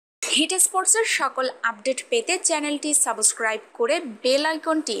Hit স্পোর্টসের সকল update পেতে চ্যানেলটি সাবস্ক্রাইব করে বেল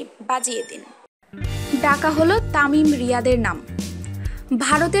আইকনটি বাজিয়ে দিন। ডাকা হলো তামিম রিয়াদের নাম।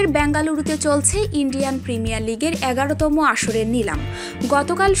 ভারতের বেঙ্গালুরুতে চলছে ইন্ডিয়ান প্রিমিয়ার লিগের 11তম আসরের নিলাম।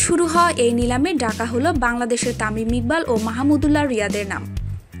 গতকাল শুরু হওয়া এই নিলামে ডাকা হলো বাংলাদেশের তামিম ইকবাল ও মাহমুদুল্লাহ রিয়াদের নাম।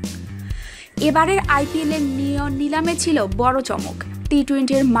 এবারের আইপিএলের নিলামে ছিল বড় চমক।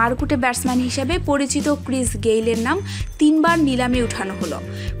 টি-20-র মারকুটে ব্যাটসম্যান হিসেবে পরিচিত ক্রিস গেইলের নাম 3বার নিলামে উঠানো হলো।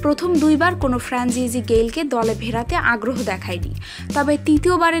 প্রথম 2বার কোনো ফ্র্যাঞ্চাইজি গেইলকে দলে ভেড়াতে আগ্রহ দেখায়নি, তবে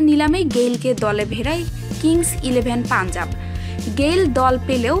তৃতীয়বারের নিলামে গেইলকে দলে ভেড়ায় কিংস 11 পাঞ্জাব। গেইল দল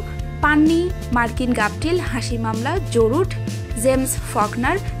পেলেও পাননি মার্কিন গাপটিল, হাশিম আমলা, জরুট, জেমস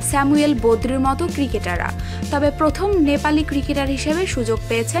ফকনার, স্যামুয়েল বদ্রির মতো ক্রিকেটাররা। তবে প্রথম নেপালি ক্রিকেটার হিসেবে সুযোগ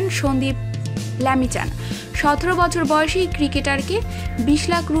পেয়েছেন সন্দীপ ল্যামিচান। 17 বছর বয়সী ক্রিকেটারকে 20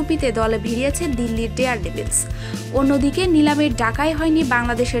 লাখ রুপিতে দলে ভিড়িয়েছে দিল্লির ডেয়ারডেভিলস। অন্যদিকে নিলামের ডাকাই হয়নি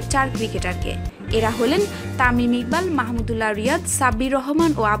বাংলাদেশের 4 ক্রিকেটারকে। এরা হলেন তামিম ইকবাল, মাহমুদুল্লাহ রিয়াদ, সাব্বির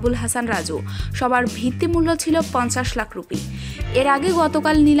রহমান ও আবুল হাসান রাজু। সবার ভিত্তিমূল্য ছিল 50 লাখ রুপি। এর আগে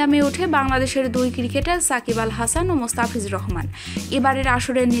গতকাল নিলামে ওঠে বাংলাদেশের 2 ক্রিকেটার সাকিব আল হাসান ও মোস্তাফিজুর রহমান। এবারের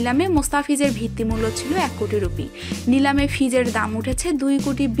আসরের নিলামে মোস্তাফিজের ভিত্তিমূল্য ছিল 1 কোটি রুপি। নিলামে ফিজের দাম উঠেছে 2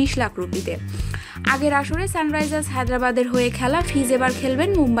 কোটি 20 লাখ রুপিতে। আগের আসরে সানরাইজার্স হায়দ্রাবাদের হয়ে খেলা ফিজ এবার খেলবেন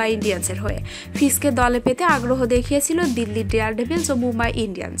মুম্বাই ইন্ডিয়ান্সের হয়ে। ফিজকে দলে পেতে আগ্রহ দেখিয়েছিল দিল্লির ডেয়ারডেভিলস ও মুম্বাই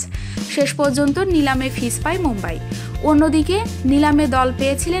ইন্ডিয়ান্স। শেষ পর্যন্ত নিলামে ফিজ পায় মুম্বাই। অন্যদিকে নিলামে দল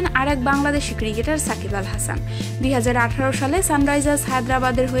পেয়েছিলেন আরেক বাংলাদেশি ক্রিকেটার সাকিব আল হাসান। 2018 সালে সানরাইজার্স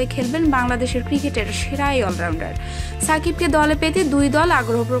হায়দ্রাবাদের হয়ে খেলবেন বাংলাদেশের ক্রিকেটের সেরা এই অলরাউন্ডার। সাকিবকে দলে পেতে 2 দল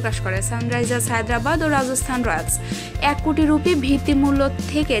আগ্রহ প্রকাশ করে, সানরাইজার্স হায়দ্রাবাদ ও রাজস্থান রয়্যালস। 1 কোটি রুপি ভিত্তিমূল্য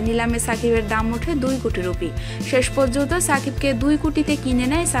থেকে নিলামে সাকিবের দাম ওঠে 2 কোটি রুপি। শেষ পর্যন্ত সাকিবকে 2 কোটিতে কিনে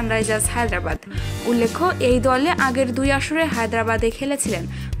নেয় সানরাইজার্স হায়দ্রাবাদ। উল্লেখ্য, এই দলে আগের 2 আসরে হায়দ্রাবাদে খেলেছিলেন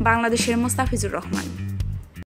বাংলাদেশের মোস্তাফিজুর রহমান।